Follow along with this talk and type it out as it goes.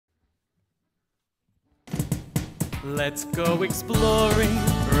Let's go exploring,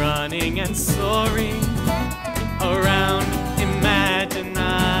 running and soaring around Imagine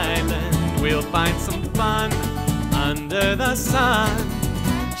Island. We'll find some fun under the sun,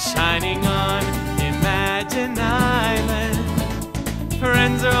 shining on Imagine Island.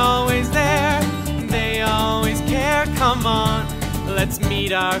 Friends are always there, they always care. Come on, let's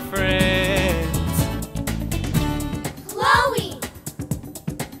meet our friends. Chloe!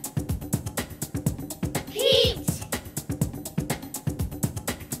 Pete!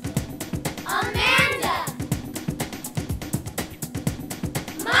 Amanda!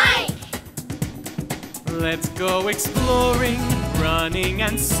 Mike! Let's go exploring, running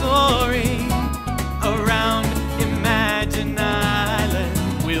and soaring around Imagine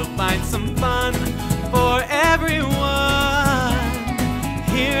Island. We'll find some fun for everyone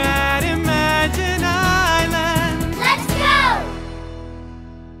here at Imagine Island. Let's go!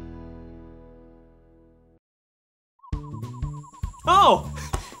 Oh,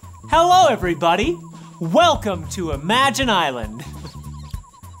 hello everybody. Welcome to Imagine Island.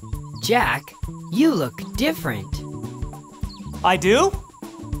 Jack, you look different. I do?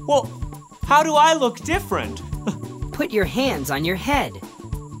 Well, how do I look different? Put your hands on your head.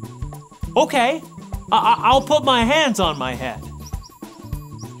 Okay, I'll put my hands on my head.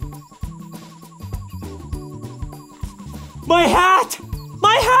 My hat!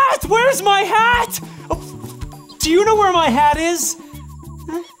 My hat! Where's my hat? Do you know where my hat is?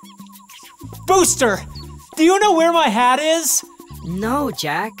 Booster, do you know where my hat is? No,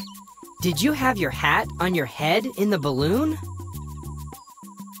 Jack. Did you have your hat on your head in the balloon?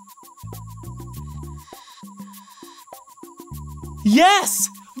 Yes!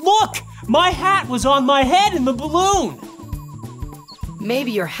 Look! My hat was on my head in the balloon!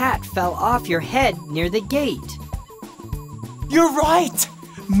 Maybe your hat fell off your head near the gate. You're right!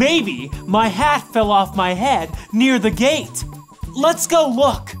 Maybe my hat fell off my head near the gate. Let's go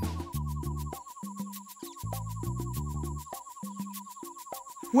look.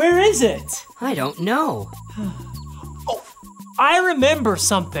 Where is it? I don't know. Oh, I remember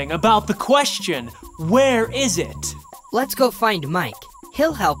something about the question, where is it? Let's go find Mike.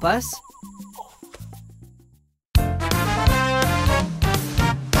 He'll help us.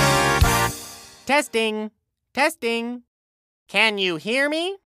 Testing, testing. Can you hear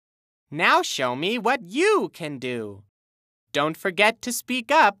me? Now show me what you can do. Don't forget to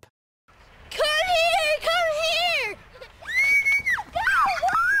speak up. Come here!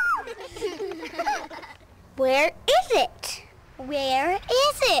 Where is it? Where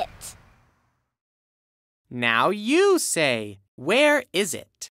is it? Now you say, where is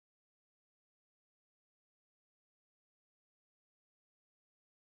it?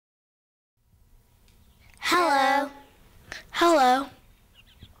 Hello. Hello.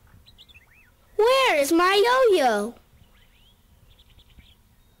 Where is my yo-yo?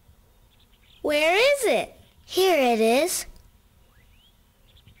 Where is it? Here it is.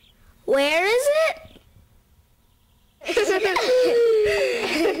 Where is it?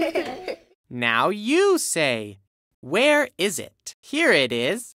 Now you say, where is it? Here it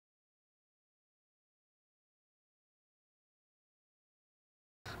is.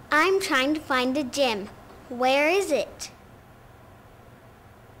 I'm trying to find a gym. Where is it?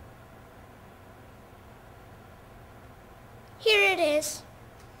 Here it is.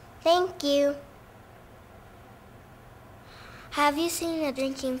 Thank you. Have you seen a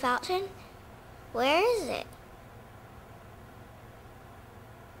drinking fountain? Where is it?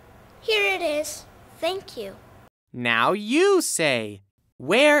 Here it is. Thank you. Now you say,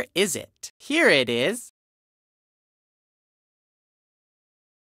 where is it? Here it is.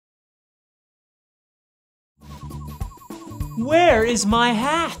 Where is my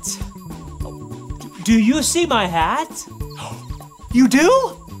hat? Do you see my hat? You do?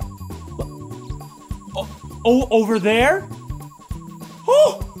 Oh, over there?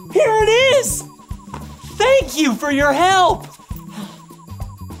 Oh, here it is! Thank you for your help!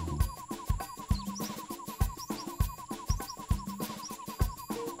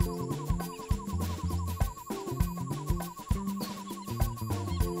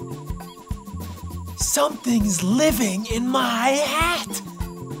 Something's living in my hat.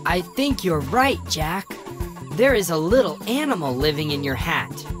 I think you're right, Jack. There is a little animal living in your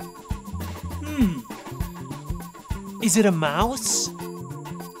hat. Is it a mouse?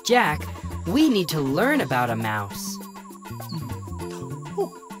 Jack, we need to learn about a mouse.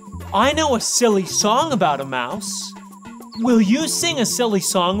 I know a silly song about a mouse. Will you sing a silly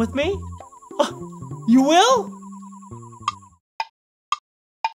song with me? You will?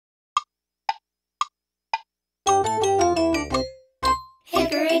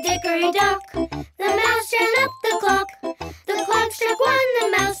 Hickory dickory dock, the mouse mouse ran up the clock. The clock struck one,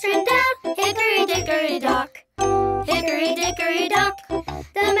 the mouse ran down. Hickory dickory dock. Hickory dickory dock.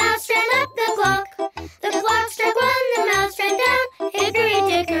 The mouse ran up the clock. The clock struck one, the mouse ran down. Hickory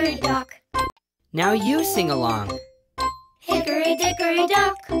dickory dock. Now you sing along. Hickory dickory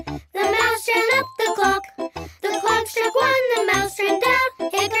dock. The mouse ran up the clock. The clock struck one, the mouse ran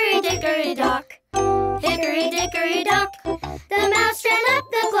down. Hickory dickory dock. Hickory dickory dock. The mouse ran up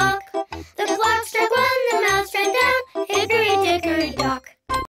the clock. The clock struck one, the mouse ran down. Hickory dickory dock.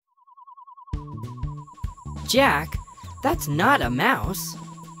 Jack, that's not a mouse.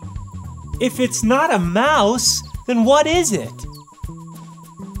 If it's not a mouse, then what is it?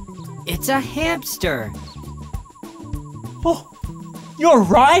 It's a hamster. Oh, you're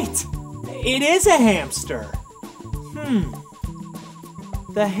right! It is a hamster.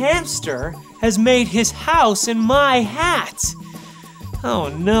 The hamster has made his house in my hat. Oh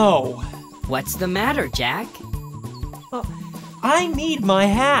no. What's the matter, Jack? I need my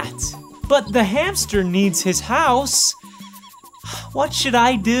hat, but the hamster needs his house. What should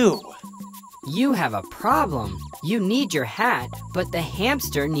I do? You have a problem. You need your hat, but the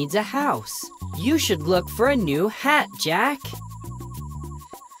hamster needs a house. You should look for a new hat, Jack.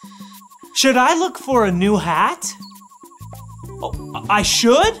 Should I look for a new hat? Oh, I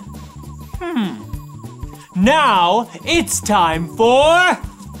should? Now it's time for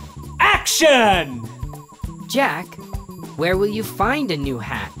action! Jack, where will you find a new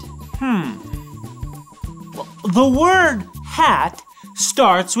hat? The word hat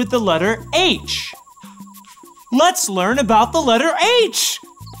starts with the letter H. Let's learn about the letter H.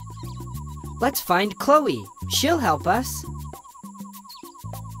 Let's find Chloe. She'll help us.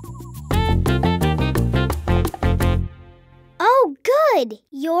 Oh, good.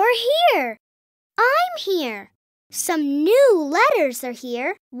 You're here. I'm here. Some new letters are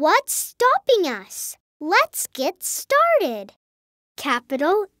here. What's stopping us? Let's get started.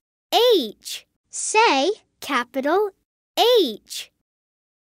 Capital H. Say capital H.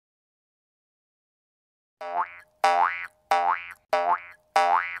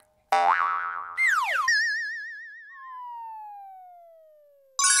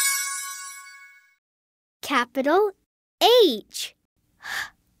 Capital H.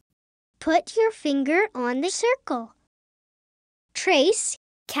 Put your finger on the circle. Trace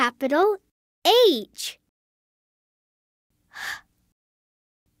capital H.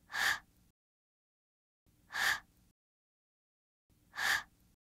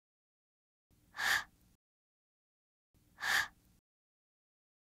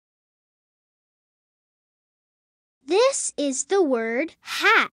 This is the word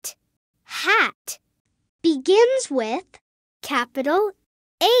hat. Hat begins with capital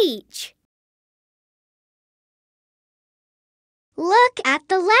H. Look at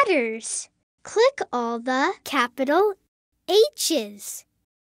the letters. Click all the capital H's.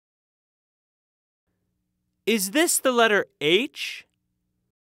 Is this the letter H?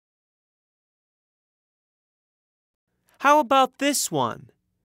 How about this one?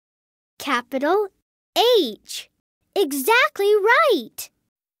 Capital H. Exactly right.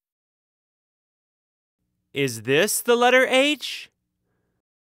 Is this the letter H?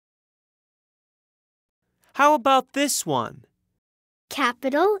 How about this one?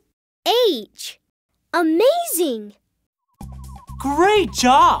 Capital H. Amazing! Great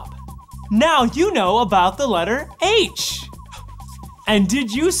job! Now you know about the letter H. And did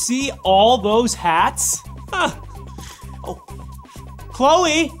you see all those hats? Oh.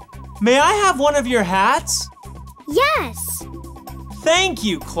 Chloe, may I have one of your hats? Yes. Thank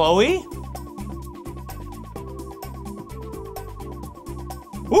you, Chloe.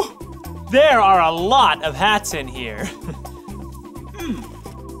 Ooh, there are a lot of hats in here.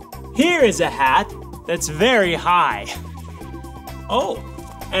 Here is a hat that's very high. Oh,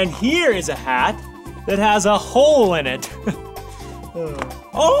 and here is a hat that has a hole in it.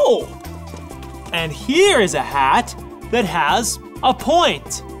 Oh, and here is a hat that has a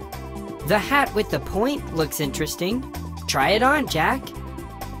point. The hat with the point looks interesting. Try it on, Jack.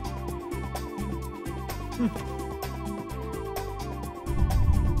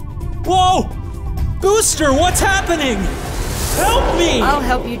 Whoa! Booster, what's happening? Help me! I'll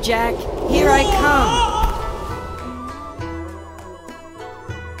help you, Jack. Here I come.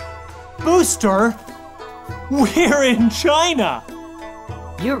 Booster, we're in China.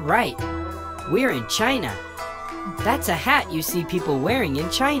 You're right. We're in China. That's a hat you see people wearing in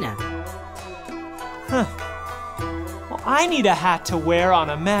China. Well, I need a hat to wear on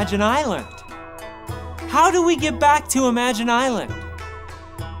Imagine Island. How do we get back to Imagine Island?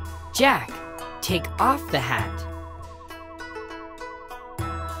 Jack, take off the hat.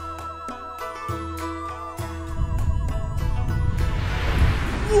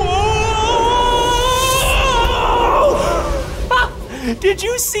 Did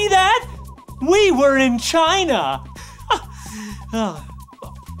you see that? We were in China.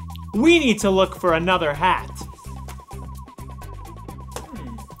 We need to look for another hat.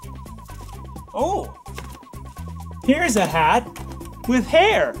 Oh, here's a hat with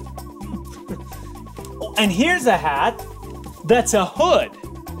hair. And here's a hat that's a hood.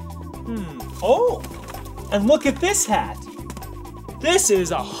 Oh, and look at this hat. This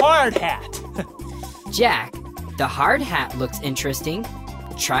is a hard hat. Jack, the hard hat looks interesting.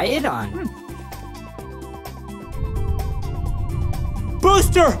 Try it on.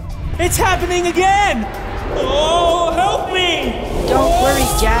 Booster, it's happening again. Oh, help me. Don't worry,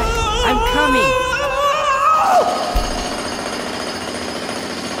 Jack. I'm coming.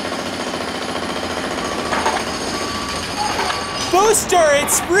 Booster,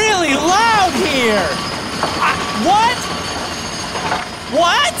 it's really loud here! What?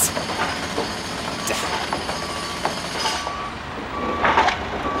 What?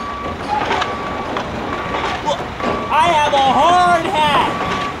 Well, I have a hard hat,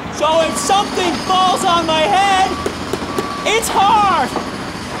 so if something falls on my head, it's hard!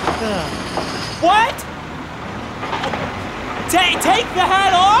 What? Take the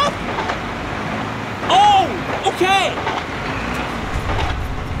hat off? Oh, okay.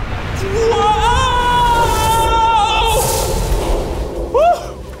 Whoa!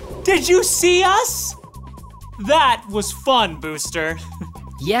 Woo! Did you see us? That was fun, Booster.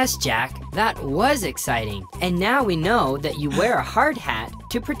 Yes, Jack, that was exciting. And now we know that you wear a hard hat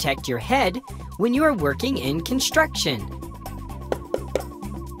to protect your head when you are working in construction.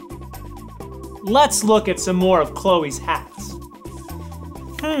 Let's look at some more of Chloe's hats.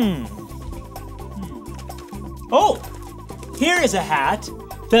 Oh, here is a hat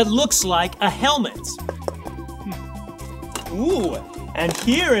that looks like a helmet. Ooh, and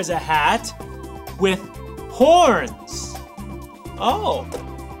here is a hat with horns. Oh,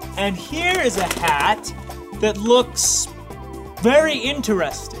 and here is a hat that looks very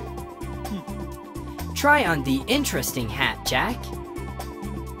interesting. Try on the interesting hat, Jack.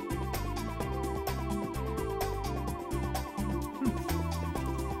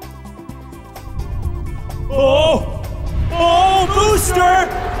 Oh! Oh, Booster!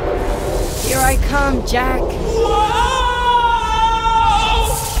 Here I come, Jack.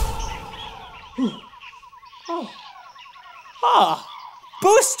 Ah,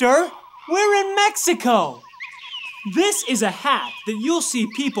 Booster, we're in Mexico. This is a hat that you'll see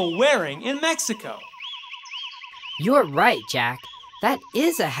people wearing in Mexico. You're right, Jack. That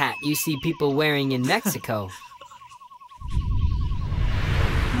is a hat you see people wearing in Mexico.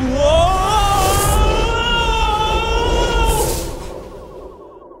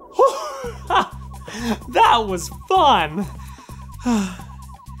 That was fun.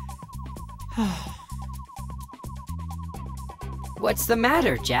 What's the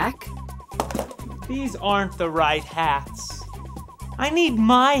matter, Jack? These aren't the right hats. I need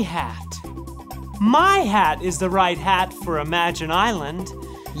my hat. My hat is the right hat for Imagine Island.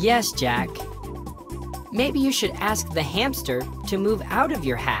 Yes, Jack. Maybe you should ask the hamster to move out of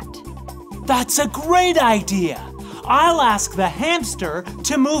your hat. That's a great idea. I'll ask the hamster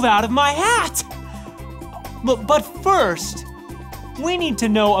to move out of my hat. But first, we need to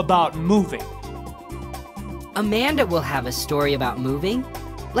know about moving. Amanda will have a story about moving.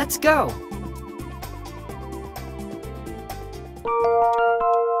 Let's go.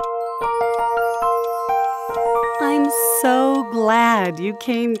 I'm so glad you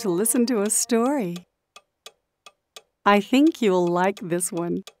came to listen to a story. I think you'll like this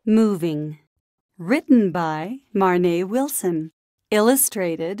one. Moving. Written by Marnay Wilson.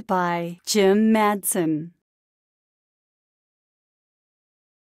 Illustrated by Jim Madsen.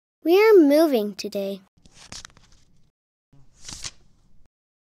 We're moving today.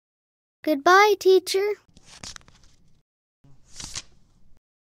 Goodbye, teacher.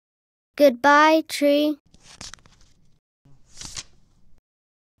 Goodbye, tree.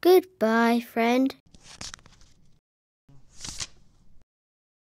 Goodbye, friend.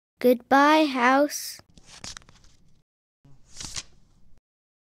 Goodbye, house.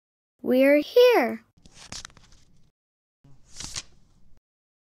 We're here.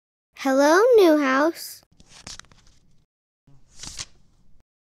 Hello, new house.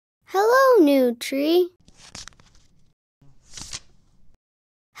 Hello, new tree.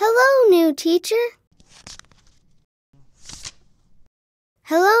 Hello, new teacher.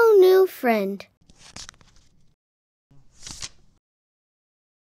 Hello, new friend.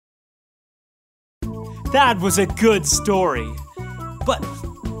 That was a good story. But,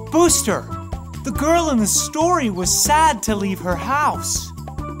 Booster, the girl in the story was sad to leave her house.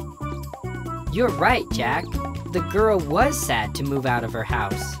 You're right, Jack. the girl was sad to move out of her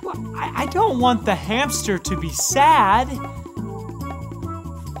house. I don't want the hamster to be sad.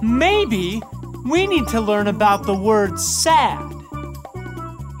 Maybe we need to learn about the word sad.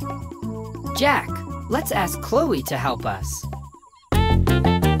 Jack, let's ask Chloe to help us.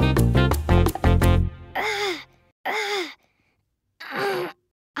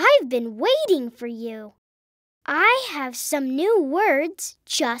 I've been waiting for you. I have some new words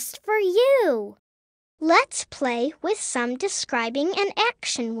just for you. Let's play with some describing and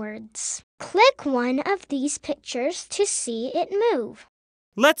action words. Click one of these pictures to see it move.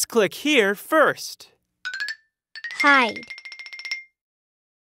 Let's click here first. Hide.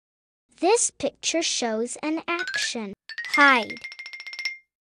 This picture shows an action. Hide.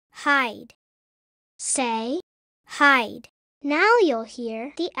 Hide. Say, hide. Now you'll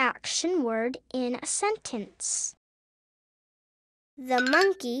hear the action word in a sentence. The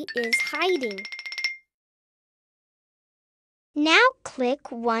monkey is hiding. Now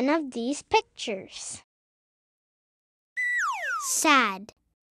click one of these pictures. Sad.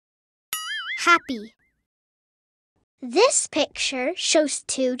 Happy. This picture shows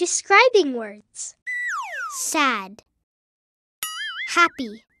two describing words. Sad.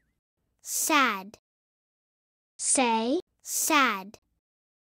 Happy. Sad. Say, sad.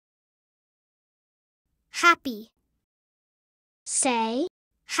 Happy. Say,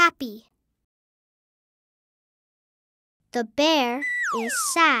 happy. The bear is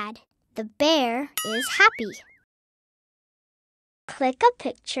sad. The bear is happy. Click a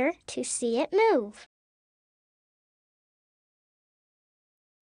picture to see it move.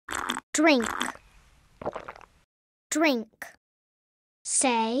 Drink. Drink.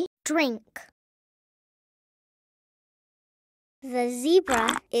 Say, drink. The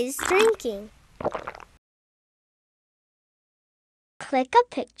zebra is drinking. Click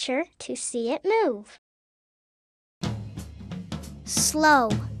a picture to see it move. Slow.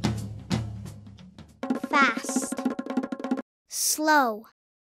 Fast. Slow.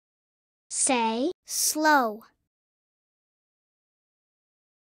 Say, slow.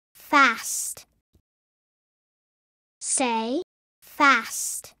 Fast. Say,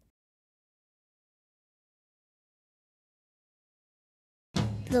 fast.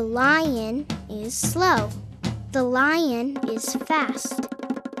 The lion is slow. The lion is fast.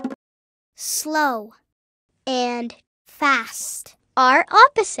 Slow and fast are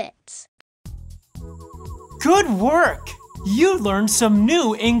opposites. Good work! You learned some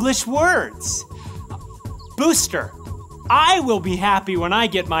new English words. Booster, I will be happy when I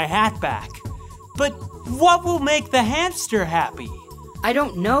get my hat back. But what will make the hamster happy? I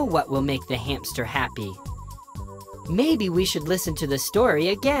don't know what will make the hamster happy. Maybe we should listen to the story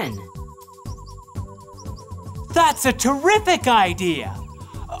again. That's a terrific idea!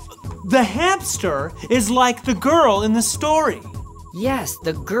 The hamster is like the girl in the story. Yes,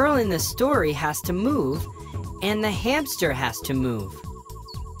 the girl in the story has to move, and the hamster has to move.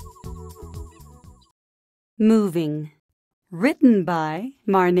 Moving. Written by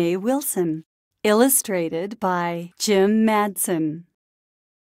Marnay Wilson. Illustrated by Jim Madsen.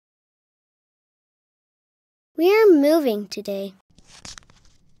 We're moving today.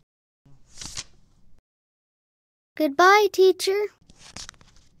 Goodbye, teacher.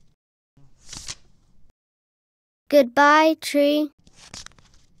 Goodbye, tree.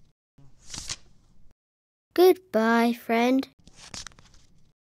 Goodbye, friend.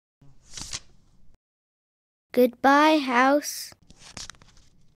 Goodbye, house.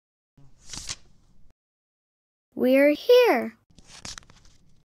 We're here.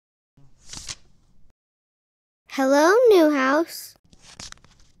 Hello, new house.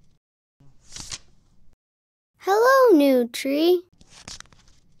 Hello, new tree.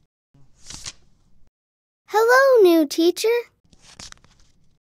 Hello, new teacher.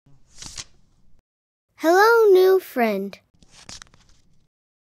 Hello, new friend.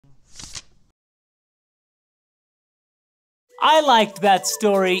 I liked that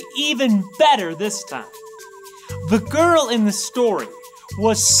story even better this time. The girl in the story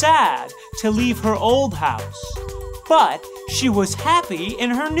was sad to leave her old house, but she was happy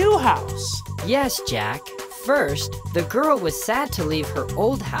in her new house. Yes, Jack. First, the girl was sad to leave her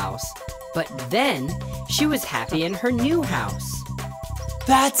old house, but then she was happy in her new house.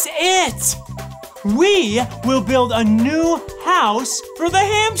 That's it! We will build a new house for the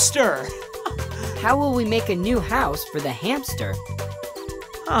hamster. How will we make a new house for the hamster?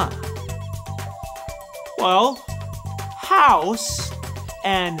 Well, house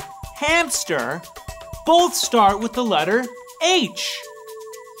and hamster both start with the letter H.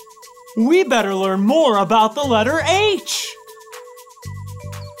 We better learn more about the letter H.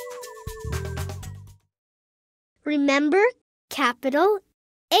 Remember, capital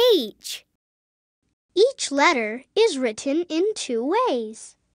H. Each letter is written in two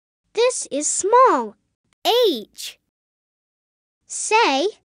ways. This is small h. Say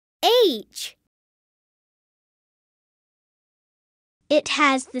H. It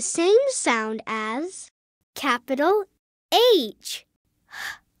has the same sound as capital H.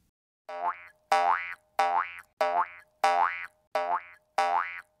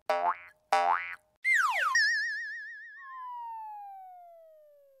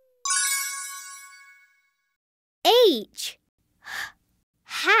 H.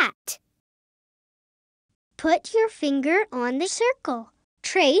 Hat. Put your finger on the circle.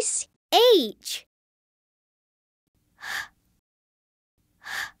 Trace H.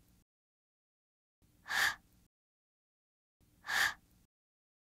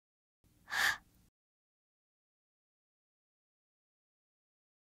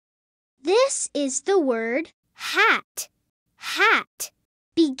 This is the word hat. Hat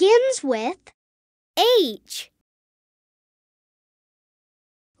begins with H.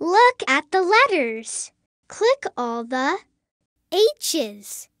 Look at the letters. Click all the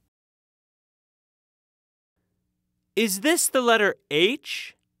H's. Is this the letter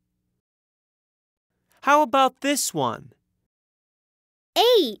H? How about this one?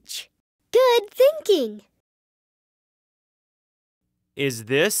 H. Good thinking. Is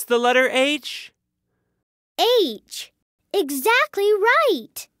this the letter H? H. Exactly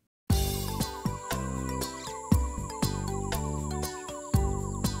right.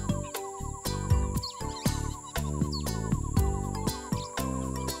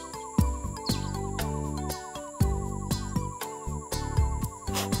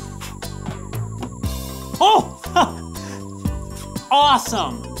 Oh!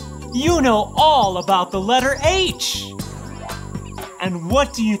 Awesome! You know all about the letter H! And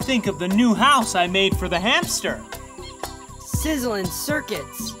what do you think of the new house I made for the hamster? Sizzlin'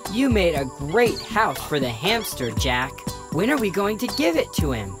 circuits! You made a great house for the hamster, Jack. When are we going to give it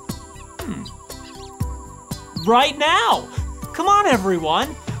to him? Right now! Come on,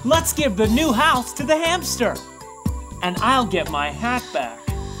 everyone! Let's give the new house to the hamster! And I'll get my hat back.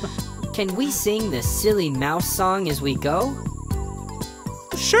 Can we sing the silly mouse song as we go?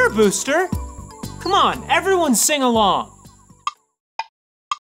 Sure, Booster! Come on, everyone sing along!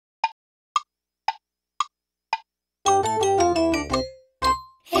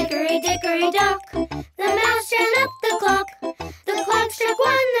 Hickory dickory dock, the mouse ran up the clock. The clock struck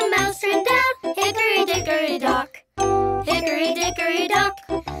one, the mouse ran down. Hickory dickory dock. Hickory dickory dock,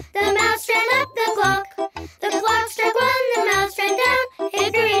 the mouse ran up the clock. The clock struck one, the mouse ran down.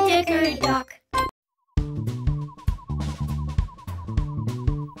 Hickory dickory dock.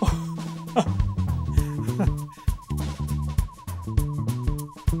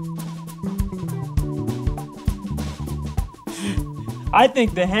 I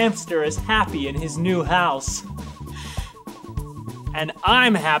think the hamster is happy in his new house. And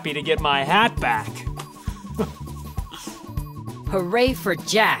I'm happy to get my hat back. Hooray for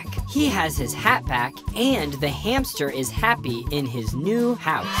Jack! He has his hat back, and the hamster is happy in his new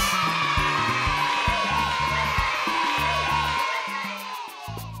house.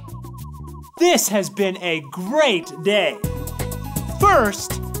 This has been a great day.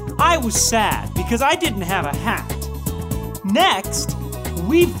 First, I was sad because I didn't have a hat. Next,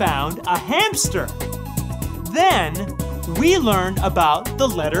 we found a hamster. Then, we learned about the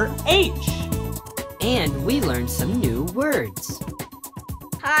letter H. And we learned some new words.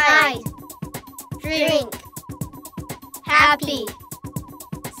 Hide, drink, happy,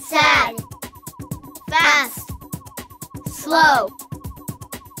 sad, fast, slow.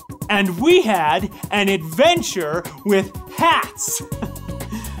 And we had an adventure with hats.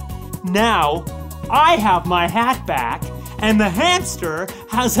 Now, I have my hat back, and the hamster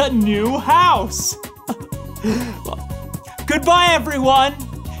has a new house. Goodbye, everyone.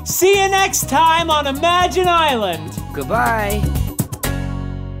 See you next time on Imagine Island. Goodbye.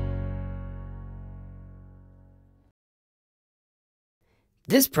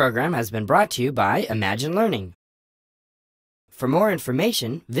 This program has been brought to you by Imagine Learning. For more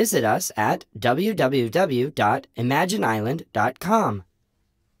information, visit us at www.imagineisland.com.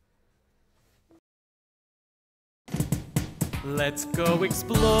 Let's go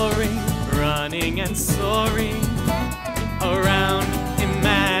exploring, running and soaring around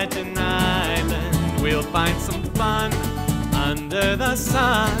Imagine Island. We'll find some fun under the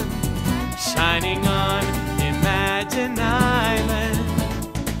sun, shining on Imagine Island.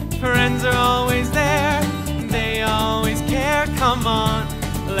 Friends are always there, they always care. Come on,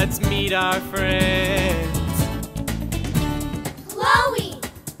 let's meet our friends. Chloe!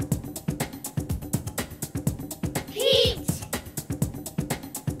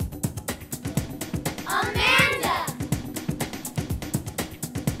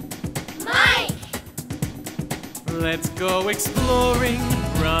 Let's go exploring,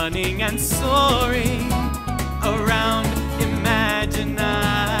 running and soaring around Imagine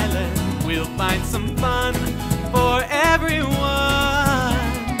Island. We'll find some